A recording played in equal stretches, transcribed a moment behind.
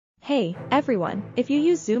Hey, everyone, if you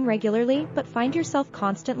use Zoom regularly but find yourself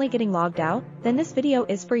constantly getting logged out, then this video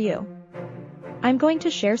is for you. I'm going to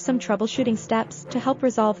share some troubleshooting steps to help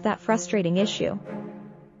resolve that frustrating issue.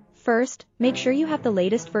 First, make sure you have the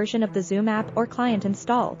latest version of the Zoom app or client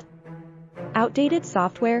installed. Outdated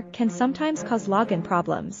software can sometimes cause login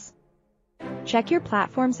problems. Check your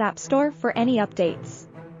platform's app store for any updates.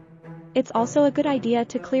 It's also a good idea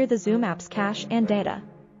to clear the Zoom app's cache and data.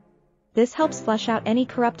 This helps flush out any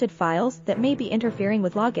corrupted files that may be interfering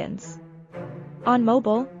with logins. On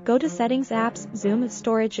mobile, go to Settings Apps, Zoom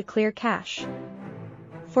Storage Clear Cache.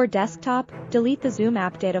 For desktop, delete the Zoom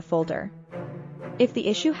app data folder. If the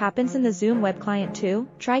issue happens in the Zoom web client too,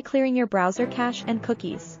 try clearing your browser cache and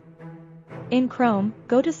cookies. In Chrome,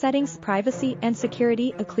 go to Settings, Privacy and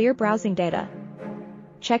Security, clear browsing data.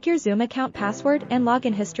 Check your Zoom account password and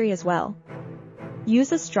login history as well.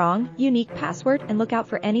 Use a strong, unique password and look out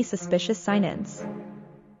for any suspicious sign-ins.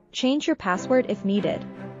 Change your password if needed.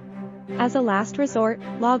 As a last resort,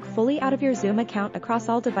 log fully out of your Zoom account across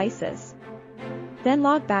all devices. Then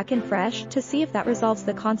log back in fresh to see if that resolves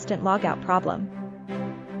the constant logout problem.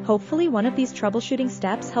 Hopefully one of these troubleshooting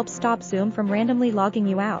steps helps stop Zoom from randomly logging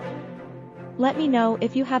you out. Let me know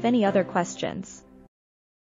if you have any other questions.